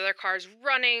getting out of their cars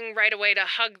running right away to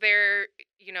hug their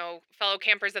fellow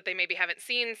campers that they maybe haven't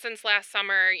seen since last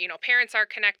summer. Parents are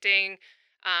connecting,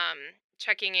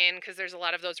 checking in, because there's a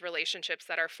lot of those relationships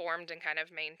that are formed and kind of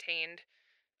maintained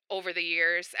over the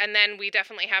years. And then we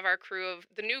definitely have our crew of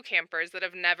the new campers that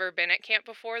have never been at camp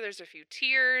before. There's a few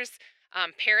tears.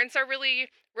 Parents are really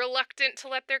reluctant to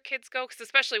let their kids go, because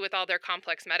especially with all their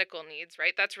complex medical needs,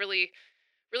 right? That's really,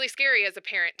 really scary as a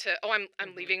parent to, I'm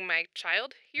leaving my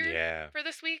child here for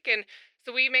this week. And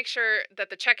so we make sure that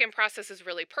the check-in process is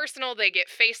really personal. They get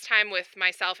FaceTime with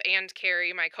myself and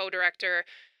Carrie, my co-director,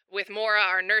 with Maura,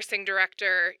 our nursing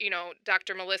director,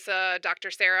 Dr. Melissa,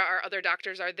 Dr. Sarah, our other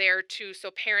doctors are there too. So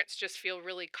parents just feel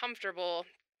really comfortable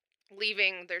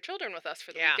leaving their children with us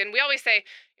for the week. And we always say,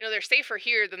 they're safer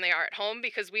here than they are at home,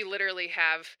 because we literally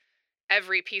have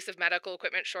every piece of medical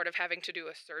equipment short of having to do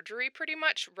a surgery pretty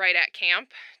much right at camp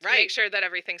to make sure that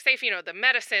everything's safe, the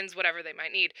medicines, whatever they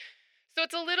might need. So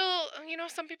it's a little,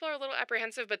 some people are a little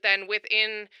apprehensive, but then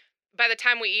by the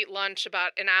time we eat lunch,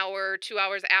 about an hour, 2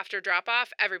 hours after drop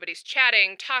off, everybody's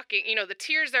chatting, talking, the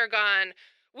tears are gone.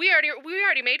 We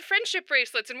already made friendship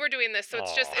bracelets and we're doing this. So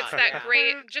it's that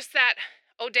great, just that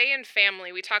Odayin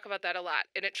family. We talk about that a lot,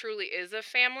 and it truly is a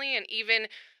family. And even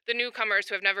the newcomers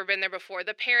who have never been there before,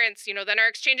 the parents, then are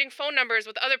exchanging phone numbers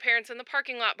with other parents in the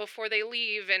parking lot before they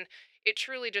leave. And it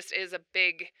truly just is a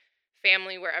big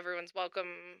family where everyone's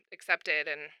welcome, accepted,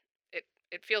 and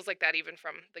it feels like that even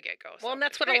from the get-go. So well, and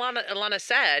that's what Alana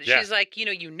said. Yeah. She's like,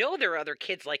 there are other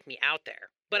kids like me out there,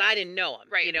 but I didn't know them.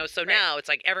 Right. So now it's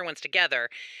like everyone's together.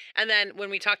 And then when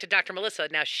we talked to Dr. Melissa,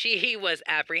 now she was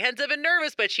apprehensive and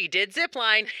nervous, but she did zip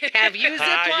line. Have you zip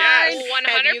lined? Yes.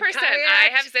 100%. I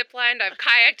have zip lined. I've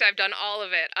kayaked. I've done all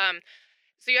of it.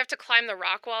 So you have to climb the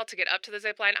rock wall to get up to the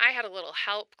zip line. I had a little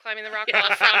help climbing the rock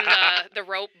wall from the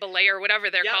rope belay or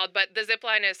whatever they're called, but the zip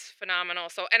line is phenomenal.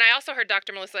 So, and I also heard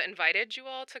Dr. Melissa invited you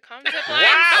all to come zip line.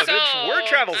 Wow, so, the word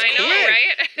travels I know, quick.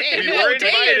 right? Man, We you were Odayans,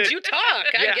 invited. you talk.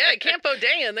 I Yeah. get it. Camp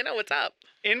Odayin, they know what's up.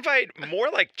 Invite,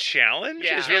 more like challenge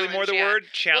Yeah. is really more the Challenge,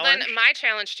 word. Challenge. Well, then my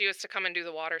challenge to you is to come and do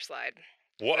the water slide.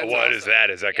 What That's is awesome.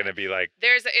 that? Is that going to be like?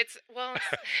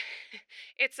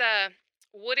 It's a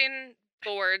wooden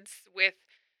boards with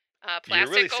You're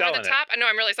really plastic over selling the it. top. I know,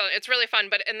 I'm really selling it. It's really fun,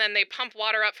 and then they pump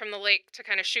water up from the lake to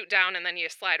kind of shoot down, and then you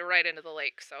slide right into the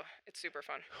lake. So it's super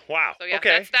fun. Wow. So yeah,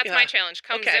 Okay. that's my Yeah. challenge.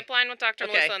 Come Okay. zip line with Dr.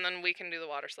 Okay. Melissa, and then we can do the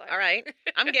water slide. All right.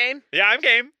 I'm game. Yeah, I'm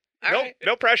game. All No, right.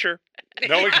 no pressure.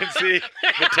 No one can see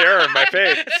the terror in my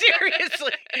face.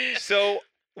 Seriously. So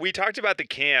we talked about the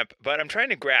camp, but I'm trying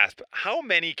to grasp, how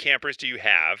many campers do you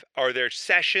have? Are there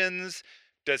sessions?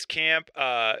 Does camp,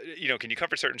 can you come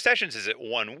for certain sessions? Is it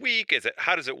 1 week?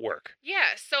 How does it work?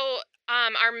 Yeah, so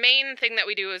our main thing that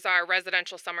we do is our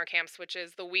residential summer camps, which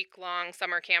is the week-long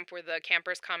summer camp where the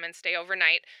campers come and stay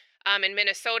overnight. In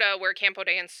Minnesota, where Camp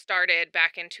Odayin started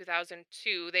back in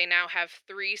 2002, they now have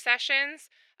 3 sessions,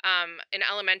 an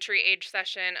elementary age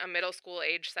session, a middle school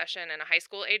age session, and a high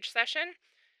school age session.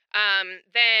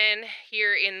 Then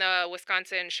here in the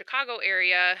Wisconsin-Chicago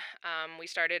area, we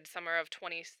started summer of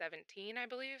 2017, I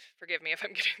believe. Forgive me if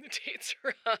I'm getting the dates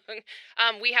wrong.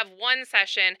 We have 1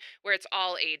 session where it's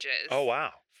all ages. Oh,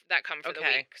 wow. That come for the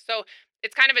Okay. week. So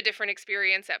it's kind of a different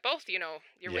experience at both. You're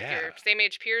with Yeah. your same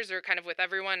age peers or kind of with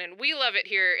everyone. And we love it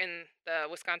here in the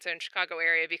Wisconsin-Chicago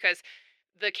area because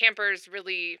the campers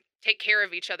really take care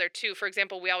of each other too. For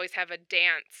example, we always have a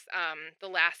dance the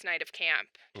last night of camp,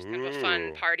 just kind of a fun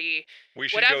Ooh. party. We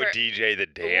should Whatever. go DJ the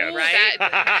dance. Ooh, Right?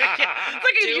 that-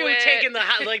 Look at Do you it. taking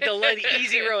the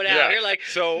easy road out. Yeah. You're like,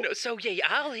 So so yeah,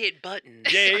 I'll hit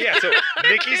buttons. yeah. So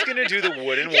Nikki's gonna do the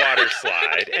wooden water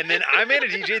slide, and then I'm gonna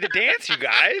DJ the dance. You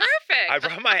guys. Perfect. I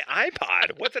brought my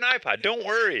iPod. What's an iPod? Don't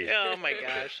worry. Oh my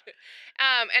gosh.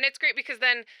 And it's great because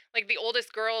then, like, the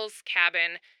oldest girl's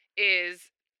cabin is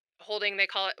holding, they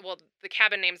call it, well, the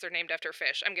cabin names are named after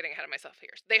fish. I'm getting ahead of myself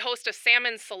here. They host a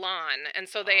salmon salon. And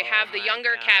so they Oh have the my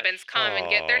younger gosh. cabins come and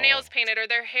get their Oh. nails painted or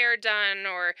their hair done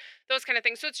or those kind of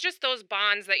things. So it's just those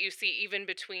bonds that you see even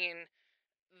between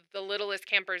the littlest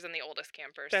campers and the oldest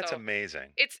campers. That's so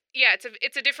amazing.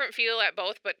 it's a different feel at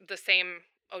both, but the same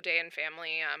Odayin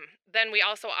family. Then we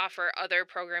also offer other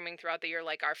programming throughout the year,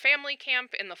 like our family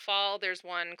camp in the fall. There's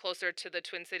one closer to the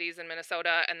Twin Cities in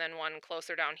Minnesota, and then one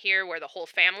closer down here where the whole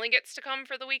family gets to come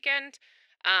for the weekend.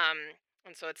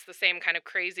 And so it's the same kind of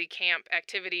crazy camp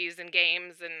activities and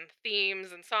games and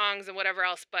themes and songs and whatever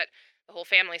else, but the whole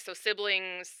family. So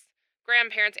siblings,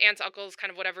 grandparents, aunts, uncles, kind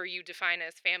of whatever you define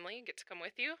as family, get to come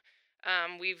with you.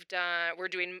 We're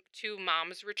doing 2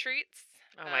 moms retreats.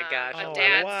 Oh my gosh. A Oh,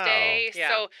 dad's wow. day. Yeah.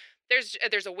 So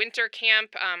there's a winter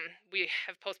camp. We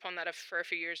have postponed that for a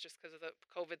few years just because of the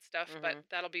COVID stuff, but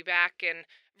that'll be back in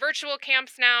virtual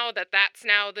camps now. That's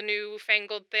now the new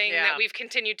fangled thing Yeah. that we've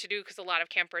continued to do because a lot of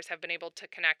campers have been able to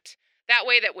connect that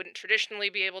way that wouldn't traditionally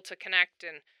be able to connect,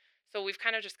 and so we've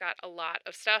kind of just got a lot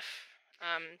of stuff.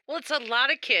 Well, it's a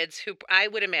lot of kids who I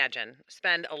would imagine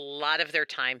spend a lot of their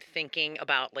time thinking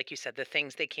about, like you said, the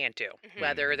things they can't do,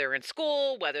 whether they're in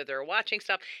school, whether they're watching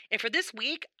stuff. And for this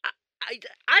week,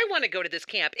 I want to go to this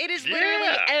camp. It is literally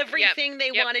Yeah. everything they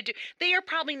Yep. want to do. They are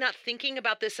probably not thinking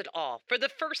about this at all for the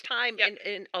first time Yep.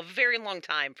 in a very long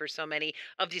time for so many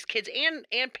of these kids and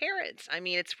parents. I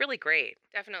mean, it's really great.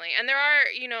 Definitely. And there are,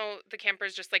 the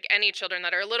campers, just like any children,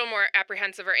 that are a little more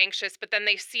apprehensive or anxious, but then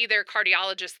they see their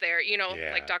cardiologist there,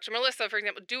 Yeah. like Dr. Melissa, for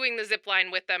example, doing the zip line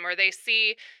with them, or they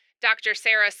see Dr.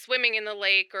 Sarah swimming in the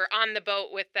lake or on the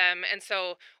boat with them. And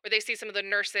so, or they see some of the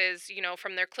nurses,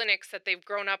 from their clinics that they've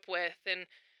grown up with. And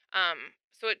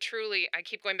so it truly, I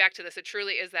keep going back to this, it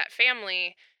truly is that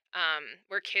family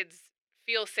where kids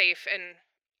feel safe and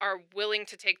are willing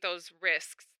to take those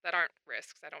risks that aren't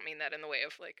risks. I don't mean that in the way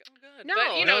of like, oh god. No.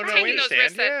 But, No, we taking those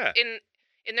risks understand, that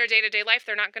in their day-to-day life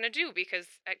they're not going to do, because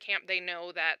at camp they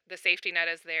know that the safety net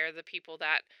is there, the people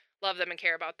that love them and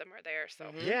care about them are there.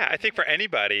 So Yeah, I think for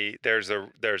anybody, there's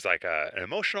like an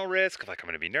emotional risk of like, I'm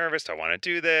going to be nervous. Do I want to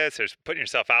do this? There's putting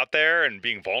yourself out there and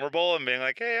being vulnerable and being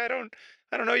like, hey, I don't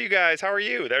know you guys. How are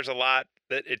you? There's a lot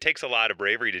that it takes a lot of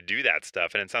bravery to do that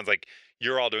stuff. And it sounds like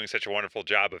you're all doing such a wonderful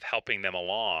job of helping them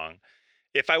along.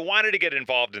 If I wanted to get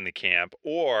involved in the camp,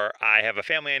 or I have a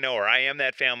family I know, or I am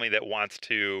that family that wants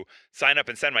to sign up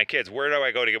and send my kids, where do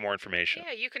I go to get more information?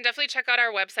 yeah, you can definitely check out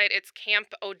our website. It's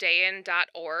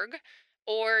campodayin.org,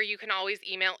 or you can always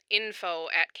email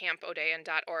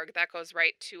info@campodayin.org. That goes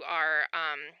right to our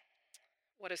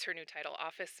what is her new title?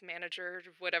 Office manager,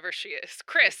 whatever she is.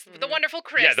 Chris, the wonderful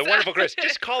Chris. Yeah, the wonderful Chris.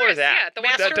 Just call her Chris, that. yeah, the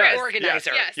Master wonderful Chris.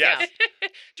 organizer. Yes. Yes.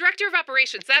 Director of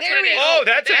operations. That's There what it we is. go. Oh,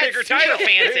 that's a bigger Super title.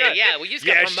 fancy. Yeah. Yeah, well, you just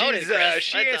Yeah, got promoted, she Chris.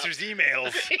 What's up? answers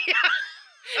emails.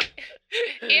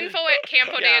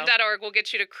 Info@campodayin.org will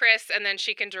get you to Chris, and then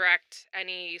she can direct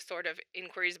any sort of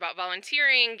inquiries about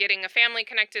volunteering, getting a family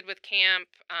connected with camp,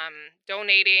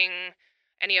 donating,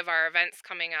 any of our events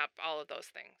coming up, all of those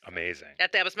things. Amazing.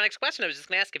 That was my next question. I was just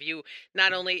going to ask if you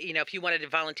not only, if you wanted to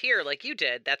volunteer like you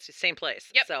did, that's the same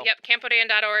place. Yep, So, yep.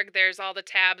 Campodayin.org. There's all the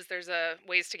tabs. There's a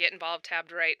ways to get involved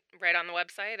tabbed right on the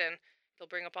website, and they'll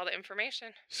bring up all the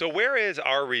information. So where is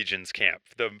our region's camp,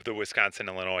 the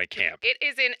Wisconsin-Illinois camp? It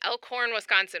is in Elkhorn,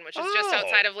 Wisconsin, which is just Oh.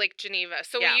 outside of Lake Geneva.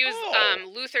 So Yeah. we use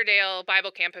Oh. Lutherdale Bible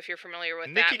Camp, if you're familiar with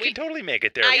Nikki that. can totally make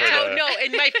it there. I for don't the- know.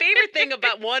 And my favorite thing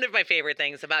one of my favorite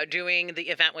things about doing the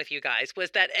event with you guys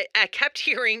was that I kept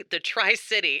hearing the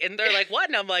Tri-City, and they're like, what?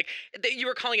 And I'm like, you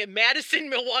were calling it Madison,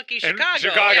 Milwaukee, And Chicago.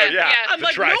 Chicago, Yeah, yeah. yeah. I'm the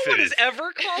like, no one has Tri-Cities.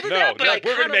 ever called it No, that, but no, I we're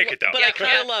gonna kinda make it, though. But I Yeah.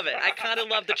 kind of love it. I kind of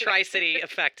love the Tri-City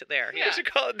effect there. We Yeah. should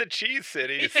call it the cheese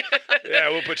cities. Yeah,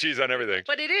 we'll put cheese on everything.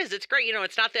 But it is. It's great.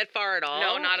 It's not that far at all.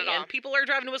 No, not at all. And people are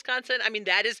driving to Wisconsin. I mean,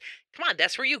 come on,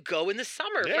 that's where you go in the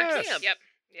summer Yes. for camp. Yep.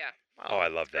 Yeah, Oh, I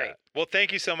love great. that. Well,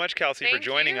 thank you so much, Kelsey, for Thank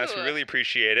joining us. We you. really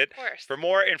appreciate it. of course. For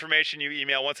more information, you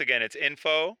email, once again, it's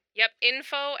info, Yep,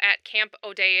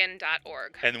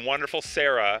 info@campodayin.org. and wonderful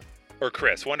Sarah Or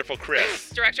Chris, wonderful Chris.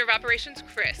 Director of Operations,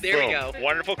 Chris. There we Boom. go.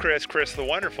 Wonderful Chris the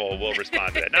Wonderful will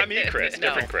respond to that. Not me, Chris, No.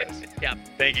 different Chris. Yep.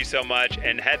 Thank you so much,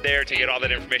 and head there to get all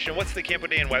that information. What's the Camp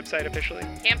Odayin website officially?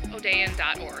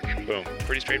 CampOdayin.org. Boom,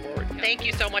 pretty straightforward. Thank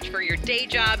you so much for your day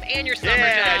job and your summer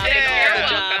Yeah, job. yeah. and all You're the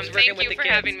welcome. jobs working Thank with you the for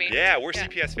kids. having me. Yeah, we're Yeah.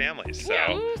 CPS families, so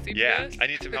Woo, yeah, CPS. I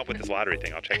need some help with this lottery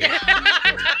thing. I'll check it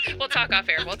out. We'll talk off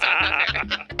air.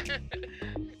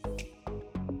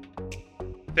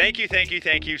 Thank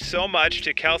you so much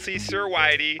to Kelsey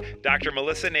Sir-Whitey, Dr.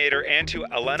 Melissa Nader, and to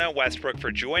Elena Westbrook for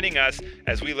joining us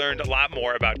as we learned a lot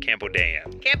more about Camp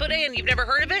Odayin. Camp Odayin, you've never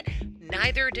heard of it?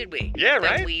 Neither did we. Yeah, But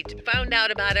right? we found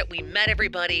out about it. We met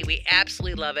everybody. We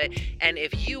absolutely love it. And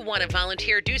if you want to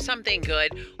volunteer, do something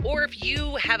good, or if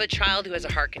you have a child who has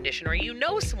a heart condition, or you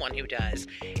know someone who does,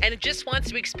 and just wants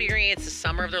to experience the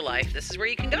summer of their life, this is where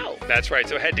you can go. That's right.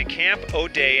 So head to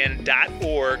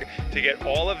campodayin.org to get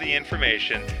all of the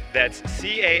information. That's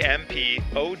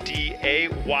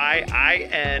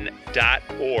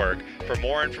CAMPODAYIN.org for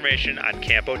more information on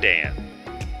Camp Odayin.